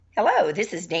Hello,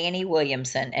 this is Danny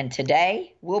Williamson, and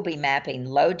today we'll be mapping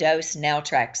low-dose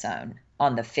naltrexone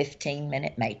on the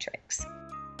 15-minute matrix.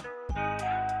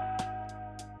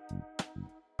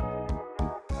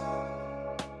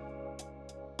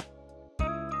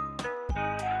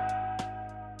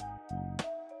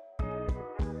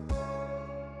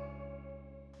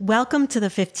 Welcome to the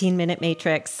 15-Minute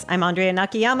Matrix. I'm Andrea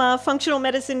Nakayama, functional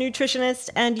medicine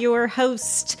nutritionist and your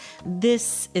host.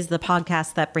 This is the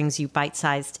podcast that brings you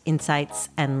bite-sized insights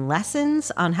and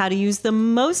lessons on how to use the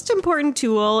most important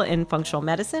tool in functional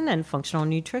medicine and functional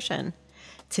nutrition.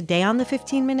 Today on the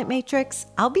 15-Minute Matrix,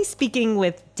 I'll be speaking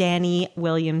with Danny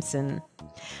Williamson,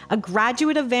 a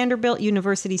graduate of Vanderbilt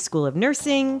University School of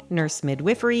Nursing, nurse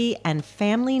midwifery, and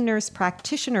family nurse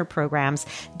practitioner programs.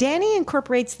 Danny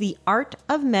incorporates the art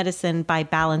of medicine by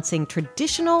balancing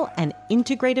traditional and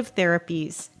integrative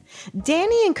therapies.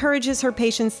 Danny encourages her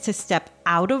patients to step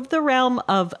out of the realm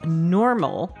of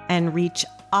normal and reach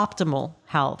optimal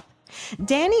health.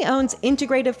 Danny owns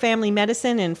Integrative Family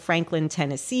Medicine in Franklin,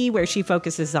 Tennessee, where she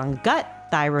focuses on gut,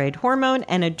 thyroid hormone,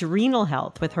 and adrenal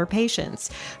health with her patients.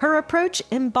 Her approach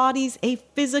embodies a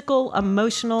physical,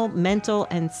 emotional, mental,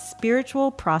 and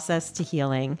spiritual process to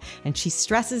healing, and she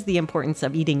stresses the importance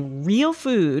of eating real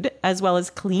food as well as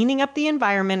cleaning up the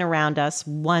environment around us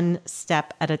one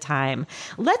step at a time.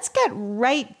 Let's get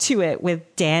right to it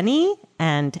with Danny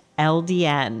and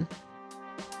LDN.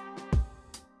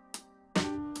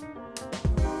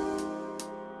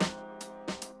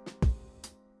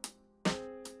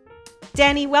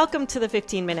 Danny, welcome to the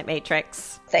 15-Minute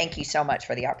Matrix. Thank you so much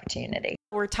for the opportunity.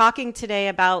 We're talking today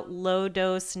about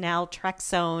low-dose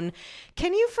naltrexone.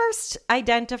 Can you first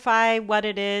identify what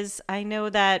it is? I know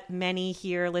that many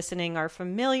here listening are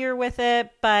familiar with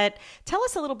it, but tell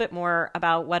us a little bit more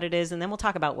about what it is, and then we'll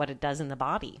talk about what it does in the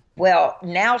body. Well,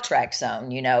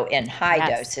 naltrexone, in high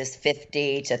doses,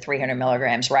 50 to 300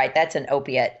 milligrams, right? That's an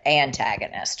opiate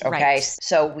antagonist, okay? Right.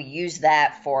 So we use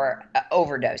that for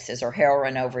overdoses or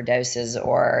heroin overdoses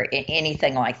or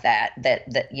anything like that,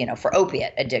 for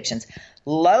opiate addictions.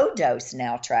 Low dose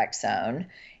naltrexone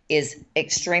is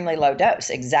extremely low dose,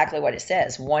 exactly what it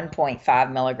says,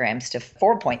 1.5 milligrams to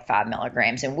 4.5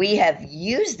 milligrams. And we have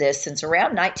used this since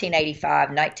around 1985,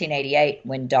 1988,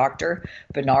 when Dr.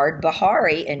 Bernard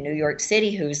Behary in New York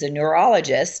City, who's a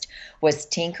neurologist, was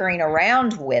tinkering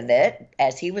around with it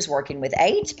as he was working with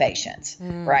AIDS patients,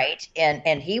 right?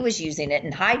 And he was using it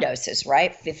in high doses,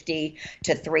 right? 50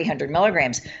 to 300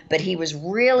 milligrams. But he was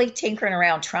really tinkering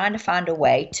around trying to find a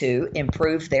way to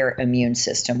improve their immune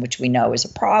system, which we know is a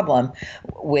problem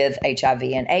with HIV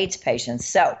and AIDS patients.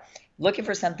 So looking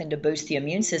for something to boost the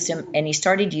immune system, and he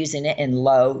started using it in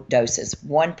low doses,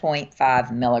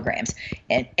 1.5 milligrams.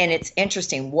 And it's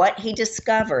interesting, what he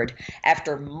discovered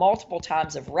after multiple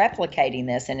times of replicating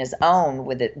this in his own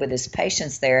with his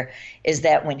patients there is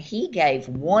that when he gave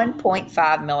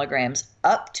 1.5 milligrams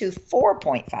up to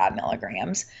 4.5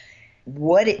 milligrams,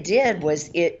 what it did was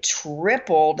it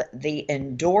tripled the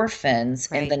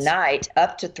endorphins in the night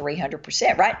up to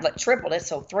 300%, right? Like tripled it,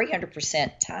 so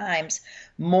 300% times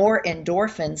more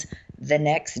endorphins the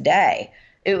next day.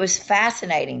 It was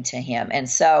fascinating to him. And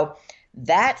so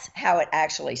that's how it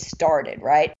actually started,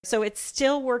 right? So it's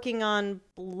still working on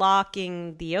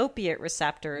blocking the opiate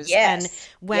receptors. Yes.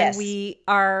 And when we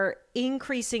are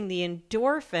increasing the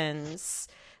endorphins,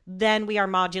 then we are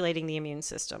modulating the immune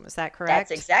system. Is that correct?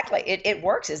 That's exactly. It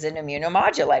works as an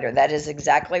immunomodulator. That is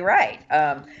exactly right.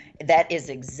 That is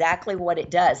exactly what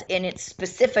it does. And it's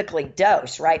specifically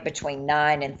dosed, right, between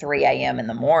 9 and 3 a.m. in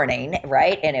the morning,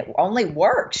 right? And it only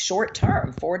works short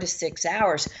term, 4 to 6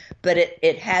 hours, but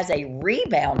it has a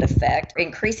rebound effect,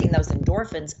 increasing those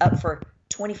endorphins up for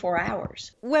 24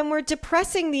 hours. When we're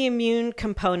depressing the immune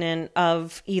component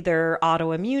of either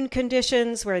autoimmune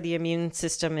conditions where the immune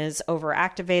system is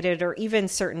overactivated or even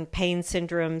certain pain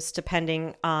syndromes,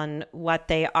 depending on what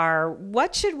they are,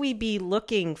 what should we be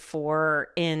looking for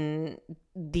in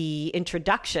the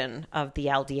introduction of the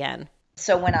LDN?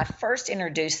 So when I first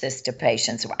introduced this to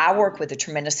patients, I work with a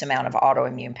tremendous amount of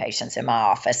autoimmune patients in my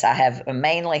office. I have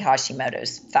mainly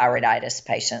Hashimoto's thyroiditis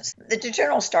patients. The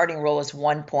general starting rule is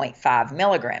 1.5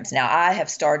 milligrams. Now, I have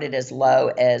started as low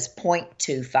as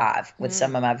 0.25 with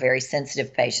some of my very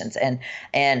sensitive patients and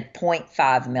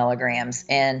 0.5 milligrams.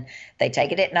 And they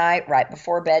take it at night right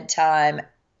before bedtime.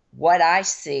 What I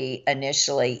see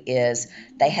initially is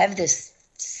they have this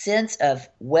sense of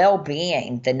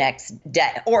well-being the next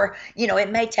day, or,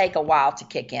 it may take a while to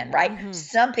kick in, right? Mm-hmm.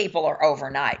 Some people are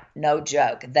overnight, no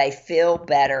joke. They feel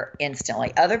better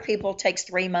instantly. Other people, it takes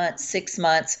 3 months, 6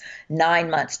 months, 9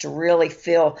 months to really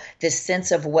feel this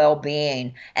sense of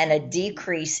well-being and a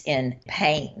decrease in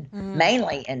pain,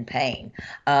 mainly in pain.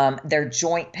 Their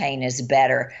joint pain is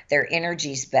better. Their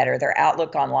energy is better. Their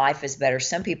outlook on life is better.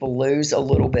 Some people lose a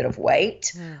little bit of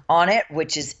weight on it,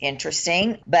 which is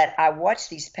interesting. But I watch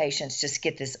these patients just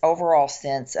get this overall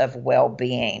sense of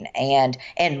well-being and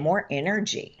more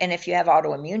energy. And if you have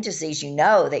autoimmune disease, you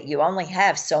know that you only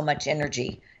have so much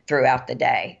energy throughout the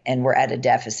day, and we're at a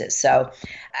deficit. So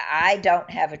I don't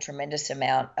have a tremendous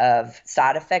amount of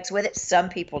side effects with it. Some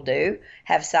people do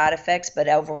have side effects, but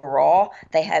overall,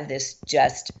 they have this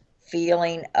just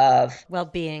feeling of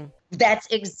well-being. That's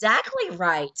exactly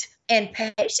right. And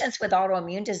patients with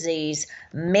autoimmune disease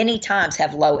many times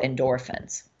have low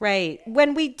endorphins. Right.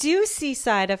 When we do see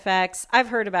side effects, I've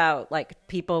heard about like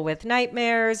people with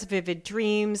nightmares, vivid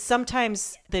dreams.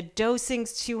 Sometimes the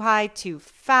dosing's too high, too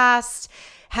fast.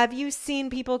 Have you seen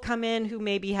people come in who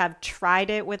maybe have tried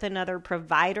it with another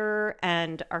provider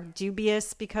and are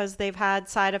dubious because they've had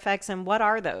side effects? And what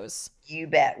are those? You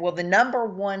bet. Well, the number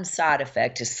one side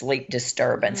effect is sleep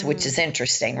disturbance, which is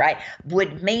interesting, right?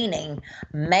 Meaning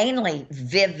mainly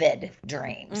vivid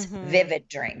dreams,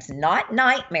 not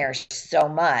nightmares so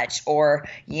much, or,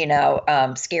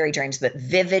 scary dreams, but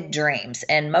vivid dreams.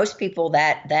 And most people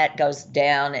that goes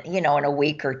down, in a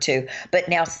week or two. But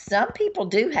now some people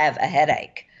do have a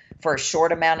headache for a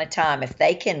short amount of time. If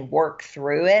they can work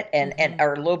through it and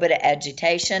or a little bit of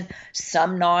agitation,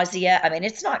 some nausea. I mean,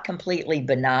 it's not completely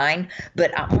benign,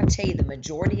 but I'm going to tell you the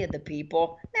majority of the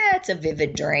people, it's a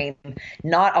vivid dream,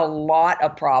 not a lot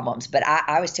of problems. But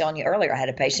I was telling you earlier, I had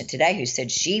a patient today who said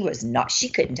she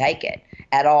couldn't take it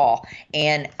at all.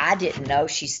 And I didn't know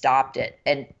she stopped it.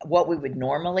 And what we would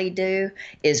normally do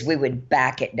is we would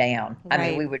back it down. Right. I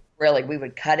mean, we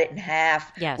would cut it in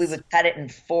half. Yes. We would cut it in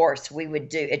fourths. We would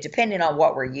do it depending on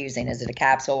what we're using. Is it a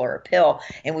capsule or a pill?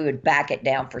 And we would back it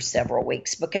down for several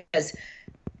weeks because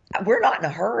we're not in a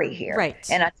hurry here. Right.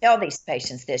 And I tell these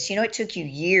patients this, it took you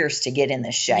years to get in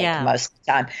this shape most of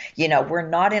the time. We're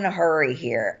not in a hurry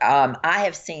here. I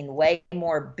have seen way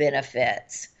more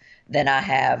benefits than I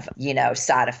have,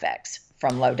 side effects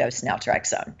from low-dose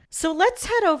naltrexone. So let's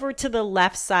head over to the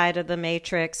left side of the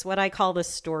matrix, what I call the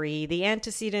story, the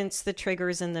antecedents, the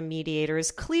triggers, and the mediators.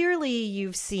 Clearly,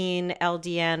 you've seen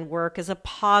LDN work as a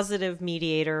positive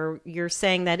mediator. You're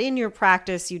saying that in your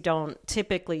practice, you don't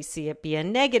typically see it be a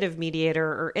negative mediator,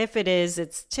 or if it is,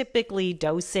 it's typically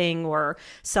dosing or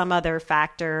some other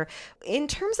factor. In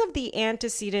terms of the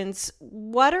antecedents,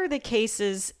 what are the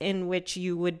cases in which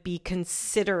you would be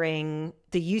considering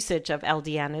the usage of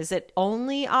LDN? Is it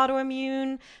only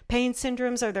autoimmune pain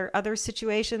syndromes? Are there other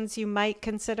situations you might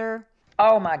consider?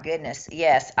 Oh my goodness.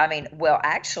 Yes. I mean, well,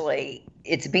 actually,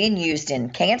 it's being used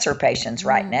in cancer patients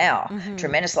right now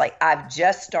tremendously. I've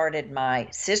just started my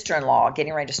sister-in-law,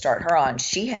 getting ready to start her on.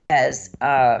 She has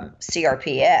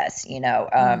CRPS,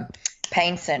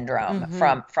 pain syndrome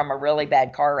from a really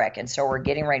bad car wreck. And so we're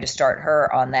getting ready to start her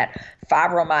on that.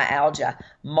 Fibromyalgia,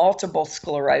 multiple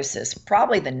sclerosis,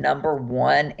 probably the number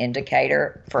one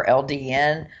indicator for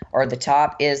LDN or the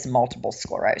top is multiple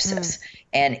sclerosis.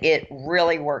 And it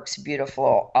really works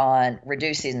beautiful on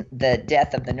reducing the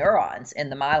death of the neurons in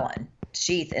the myelin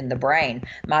sheath in the brain.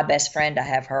 My best friend, I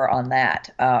have her on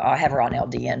that. I have her on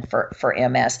LDN for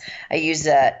MS. I use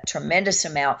a tremendous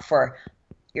amount for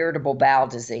irritable bowel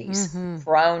disease,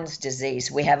 Crohn's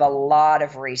disease. We have a lot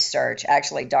of research.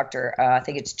 Actually, I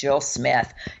think it's Jill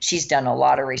Smith. She's done a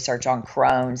lot of research on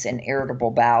Crohn's and irritable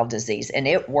bowel disease, and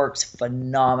it works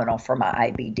phenomenal for my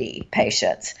IBD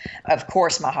patients. Of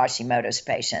course, my Hashimoto's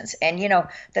patients. And,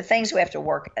 the things we have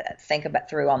to think about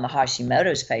through on the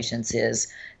Hashimoto's patients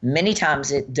is many times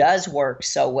it does work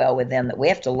so well with them that we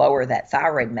have to lower that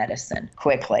thyroid medicine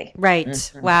quickly.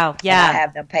 Right. Wow. Yeah. And I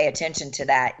have them pay attention to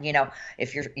that.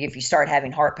 If you start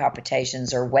having heart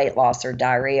palpitations or weight loss or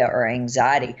diarrhea or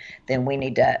anxiety, then we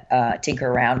need to tinker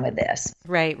around with this.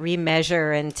 Right.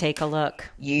 Remeasure and take a look.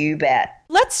 You bet.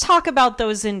 Let's talk about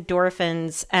those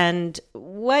endorphins and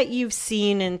what you've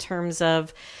seen in terms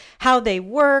of how they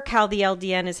work, how the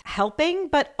LDN is helping,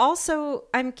 but also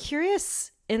I'm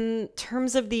curious in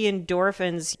terms of the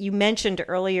endorphins. You mentioned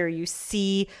earlier you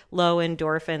see low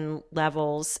endorphin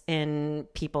levels in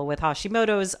people with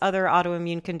Hashimoto's, other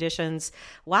autoimmune conditions.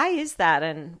 Why is that,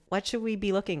 and what should we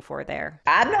be looking for there?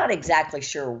 I'm not exactly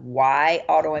sure why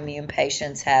autoimmune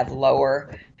patients have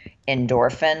lower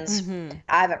endorphins.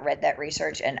 I haven't read that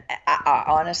research, and I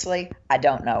honestly, I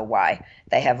don't know why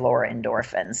they have lower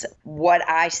endorphins. What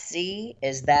I see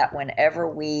is that whenever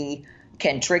we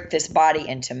can trick this body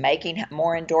into making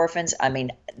more endorphins, I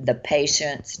mean, the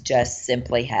patients just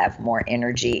simply have more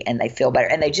energy and they feel better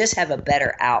and they just have a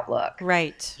better outlook,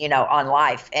 right? On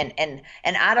life. And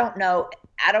I don't know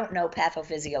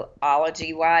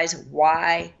pathophysiology wise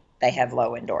why they have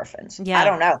low endorphins. Yeah. I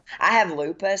don't know. I have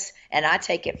lupus and I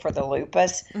take it for the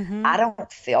lupus. I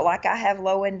don't feel like I have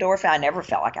low endorphin. I never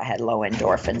felt like I had low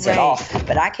endorphins at all.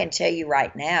 But I can tell you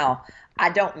right now, I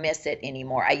don't miss it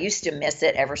anymore. I used to miss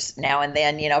it every now and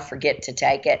then, forget to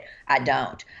take it. I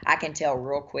don't. I can tell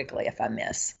real quickly if I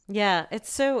miss. Yeah,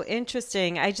 it's so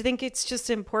interesting. I think it's just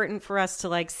important for us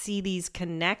to see these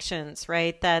connections,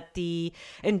 right? That the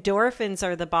endorphins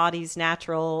are the body's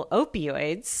natural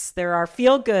opioids. They're our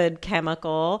feel-good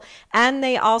chemical, and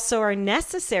they also are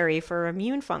necessary for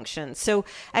immune function. So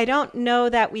I don't know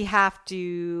that we have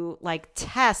to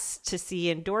test to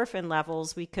see endorphin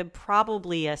levels. We could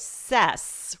probably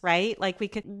assess, right? We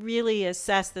could really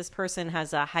assess this person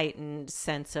has a heightened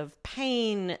sense of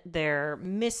pain. They're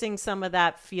missing some of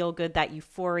that feel good, that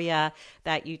euphoria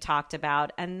that you talked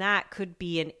about. And that could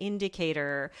be an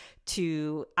indicator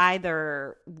to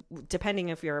either, depending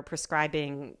if you're a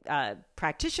prescribing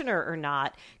practitioner or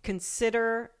not,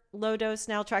 consider low dose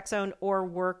naltrexone or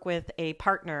work with a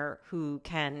partner who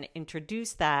can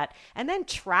introduce that and then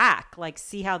track,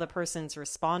 see how the person's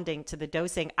responding to the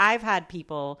dosing. I've had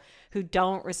people who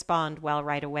don't respond well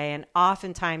right away, and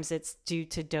oftentimes it's due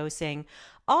to dosing.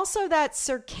 Also, that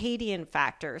circadian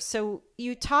factor. So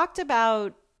you talked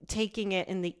about taking it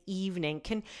in the evening.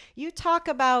 Can you talk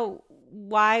about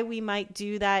why we might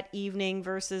do that evening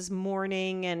versus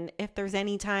morning, and if there's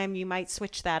any time you might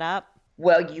switch that up?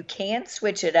 Well, you can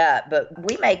switch it up, but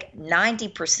we make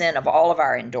 90% of all of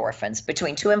our endorphins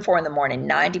between 2 and 4 in the morning.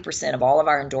 90% of all of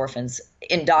our endorphins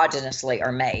endogenously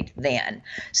are made then.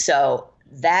 So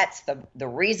that's the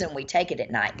reason we take it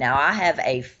at night. Now, I have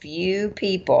a few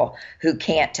people who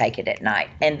can't take it at night,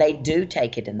 and they do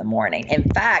take it in the morning. In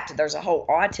fact, there's a whole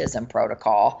autism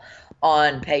protocol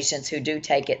on patients who do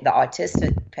take it. The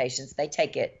autistic patients, they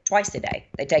take it twice a day.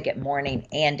 They take it morning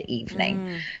and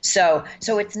evening. So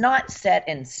it's not set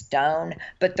in stone,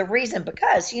 but the reason,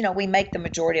 because, we make the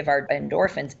majority of our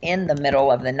endorphins in the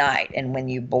middle of the night. And when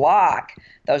you block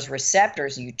those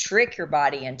receptors, you trick your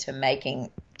body into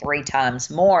making 3 times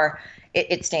more.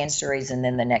 It stands to reason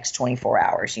then the next 24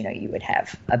 hours, you would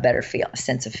have a better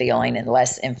sense of feeling and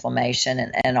less inflammation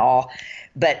and all.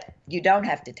 But you don't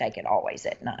have to take it always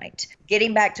at night.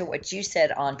 Getting back to what you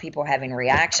said on people having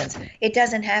reactions, it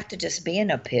doesn't have to just be in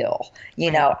a pill.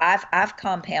 I've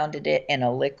compounded it in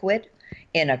a liquid,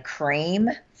 in a cream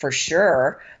for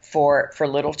sure for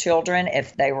little children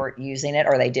if they were using it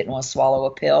or they didn't want to swallow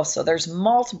a pill. So there's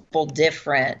multiple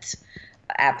different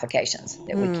applications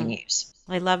that we can use.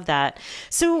 I love that.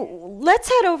 So let's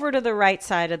head over to the right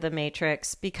side of the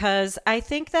matrix, because I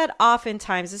think that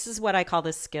oftentimes this is what I call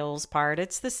the skills part.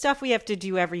 It's the stuff we have to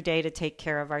do every day to take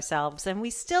care of ourselves. And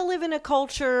we still live in a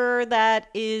culture that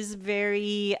is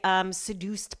very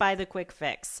seduced by the quick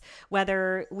fix,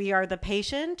 whether we are the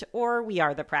patient or we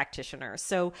are the practitioner.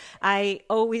 So I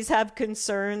always have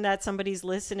concern that somebody's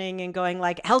listening and going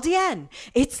LDN,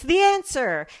 it's the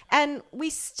answer. And we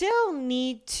still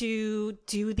need to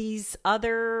do these other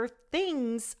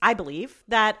things, I believe,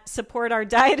 that support our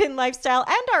diet and lifestyle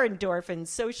and our endorphins,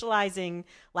 socializing,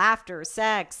 laughter,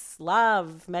 sex,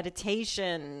 love,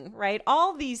 meditation, right?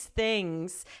 All these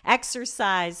things,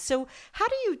 exercise. So how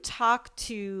do you talk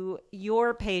to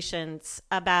your patients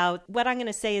about what I'm going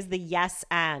to say is the yes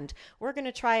and? We're going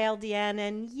to try LDN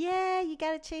and you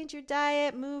got to change your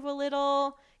diet, move a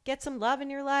little, get some love in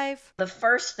your life. The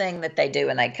first thing that they do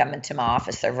when they come into my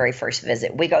office, their very first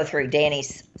visit, we go through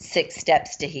Danny's 6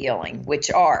 steps to healing, which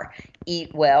are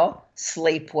eat well,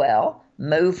 sleep well,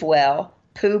 move well,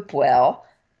 poop well,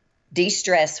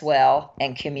 de-stress well,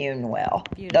 and commune well.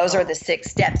 Beautiful. Those are the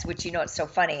 6 steps, which, it's so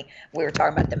funny. We were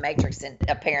talking about the matrix, and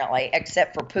apparently,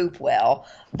 except for poop well,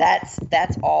 that's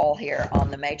all here on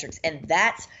the matrix. And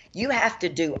you have to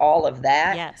do all of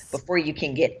that before you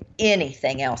can get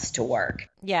anything else to work.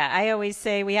 Yeah, I always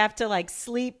say we have to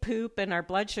sleep, poop, and our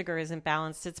blood sugar isn't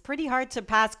balanced. It's pretty hard to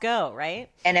pass go, right?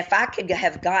 And if I could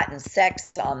have gotten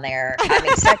sex on there,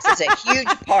 sex is a huge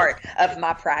part of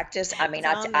my practice. I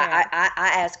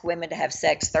ask women to have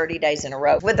sex 30 days in a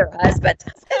row with their husbands,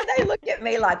 and they look at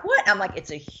me like, what? I'm like,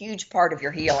 it's a huge part of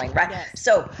your healing, right? Yes.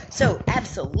 So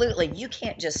absolutely, you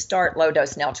can't just start low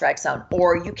dose naltrexone,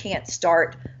 or you can't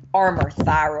start armor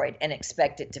thyroid and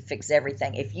expect it to fix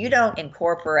everything. If you don't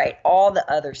incorporate all the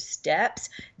other steps,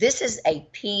 this is a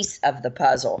piece of the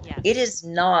puzzle. Yes. It is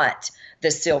not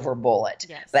the silver bullet.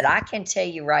 Yes. But I can tell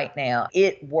you right now,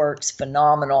 it works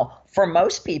phenomenal for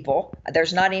most people.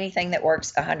 There's not anything that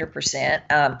works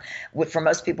 100%. For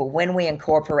most people, when we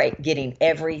incorporate getting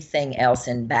everything else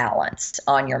in balance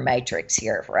on your matrix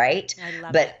here, right?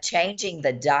 But changing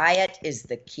the diet is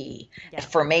the key. Yeah.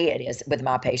 For me, it is with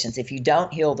my patients. If you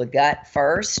don't heal the gut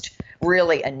first,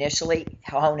 really initially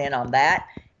hone in on that,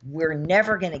 we're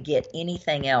never going to get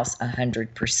anything else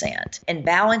 100%. And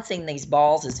balancing these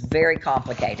balls is very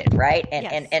complicated, right?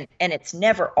 And yes. and it's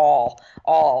never all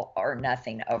or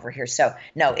nothing over here. So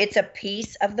no, it's a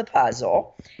piece of the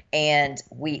puzzle, and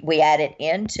we add it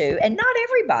into, and not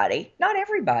everybody,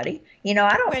 you know,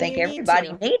 I don't think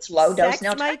everybody needs low dose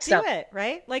naltrexone. Sex might do it,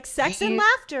 right? Like sex and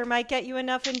laughter might get you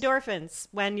enough endorphins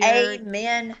when you're...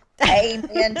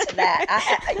 Amen to that. I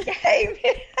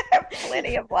have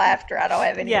plenty of laughter. I don't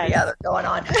have any of the other going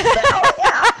on.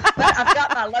 But I've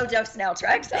got my low dose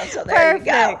naltrexone, so there you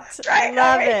go. Right?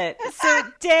 Love it. So,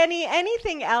 Danny,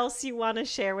 anything else you want to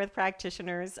share with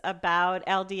practitioners about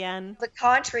LDN? The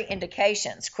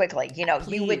contraindications, quickly. You know,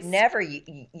 please.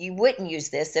 You wouldn't use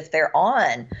this if they're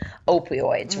on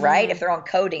opioids, right? If they're on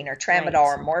codeine or tramadol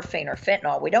or morphine or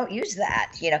fentanyl, we don't use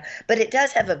that, you know. But it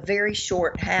does have a very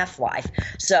short half-life.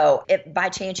 So if by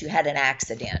chance you had an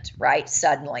accident, right,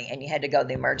 suddenly, and you had to go to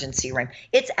the emergency room,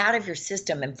 it's out of your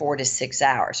system in 4 to 6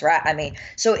 hours, right? I mean,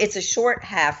 so it's a short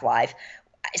half-life.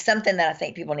 Something that I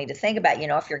think people need to think about, you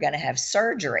know, if you're going to have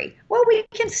surgery, well, we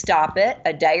can stop it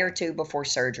a day or two before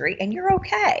surgery and you're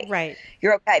okay. Right.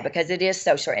 You're okay because it is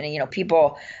so short. And, you know,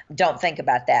 people don't think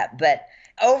about that. But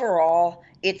overall,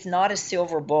 it's not a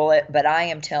silver bullet, but I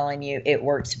am telling you, it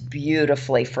works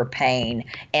beautifully for pain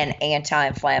and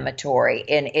anti-inflammatory.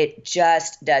 And it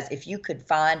just does. If you could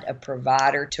find a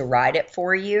provider to write it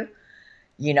for you,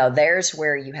 you know, there's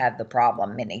where you have the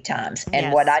problem many times.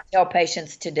 And what I tell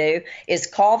patients to do is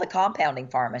call the compounding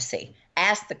pharmacy.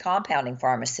 Ask the compounding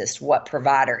pharmacist what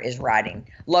provider is writing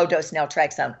low-dose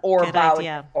naltrexone or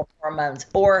bioidentical hormones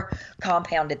or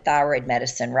compounded thyroid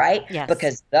medicine, right? Yes.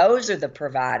 Because those are the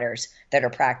providers that are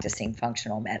practicing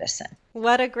functional medicine.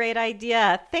 What a great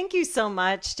idea. Thank you so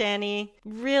much, Danny.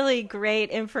 Really great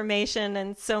information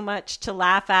and so much to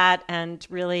laugh at and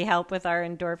really help with our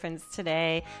endorphins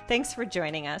today. Thanks for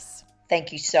joining us.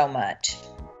 Thank you so much.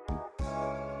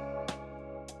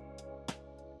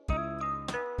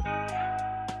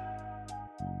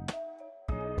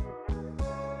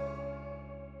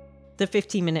 The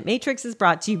 15-Minute Matrix is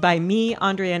brought to you by me,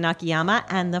 Andrea Nakayama,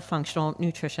 and the Functional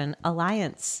Nutrition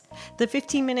Alliance. The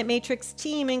 15-Minute Matrix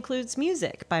team includes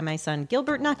music by my son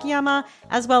Gilbert Nakayama,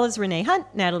 as well as Renee Hunt,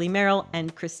 Natalie Merrill,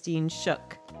 and Christine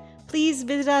Shook. Please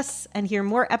visit us and hear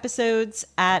more episodes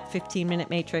at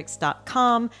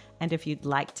 15minutematrix.com. And if you'd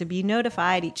like to be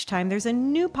notified each time there's a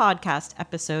new podcast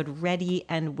episode ready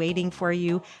and waiting for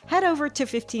you, head over to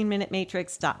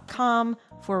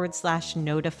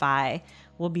 15minutematrix.com/notify.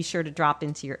 We'll be sure to drop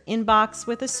into your inbox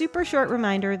with a super short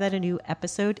reminder that a new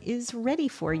episode is ready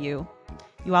for you.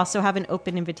 You also have an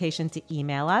open invitation to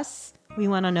email us. We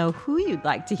want to know who you'd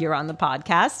like to hear on the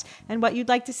podcast and what you'd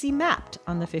like to see mapped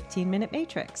on the 15-Minute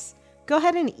Matrix. Go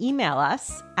ahead and email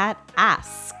us at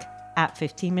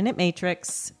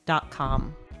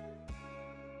ask@15minutematrix.com.